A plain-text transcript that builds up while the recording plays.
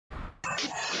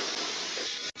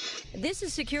This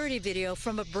is security video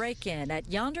from a break-in at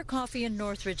Yonder Coffee in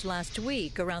Northridge last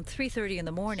week around 3:30 in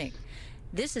the morning.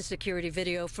 This is security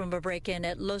video from a break-in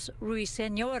at Los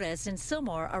Ruiseñores in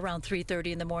Sylmar around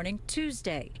 3:30 in the morning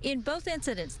Tuesday. In both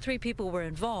incidents, 3 people were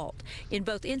involved. In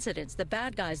both incidents, the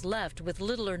bad guys left with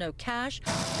little or no cash,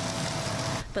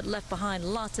 but left behind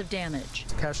lots of damage.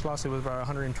 Cash loss, it was about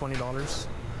 $120.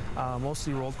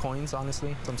 Mostly rolled coins,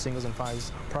 honestly, some singles and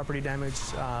fives. Property damage,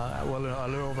 well, a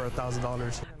little over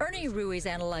 $1,000. Ernie Ruiz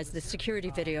analyzed the security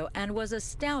video and was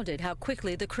astounded how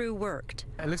quickly the crew worked.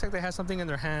 It looks like they had something in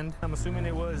their hand. I'm assuming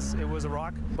it was a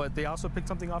rock, but they also picked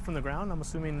something off from the ground. I'm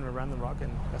assuming a random rock,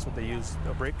 and that's what they used,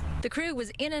 a brick. The crew was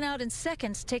in and out in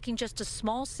seconds, taking just a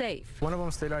small safe. One of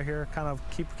them stayed out here, kind of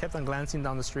kept on glancing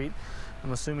down the street.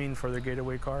 I'm assuming for their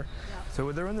getaway car.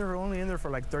 So they're only in there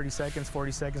for like 30 seconds,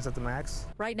 40 seconds at the max.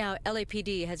 Right now,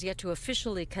 LAPD has yet to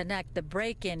officially connect the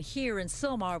break-in here in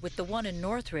Sylmar with the one in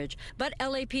Northridge, but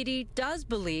LAPD does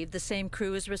believe the same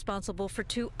crew is responsible for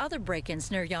 2 other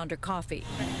break-ins near Yonder Coffee.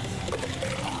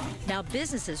 Now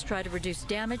businesses try to reduce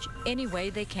damage any way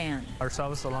they can.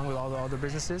 Ourselves, along with all the other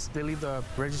businesses, they leave the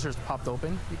registers popped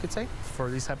open, you could say,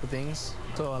 for these type of things.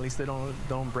 So at least they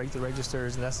don't break the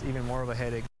registers, and that's even more of a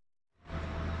headache.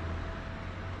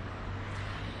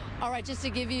 All right, just to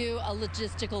give you a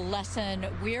logistical lesson,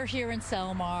 we're here in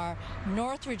Sylmar.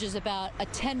 Northridge is about a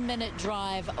 10-minute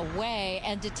drive away,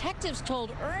 and detectives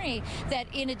told Ernie that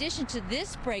in addition to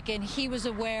this break-in, he was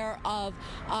aware of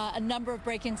a number of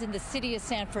break-ins in the city of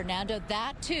San Fernando.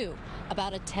 That, too,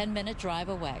 about a 10-minute drive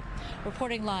away.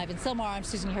 Reporting live in Sylmar, I'm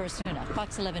Susan Harrisuna,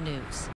 Fox 11 News.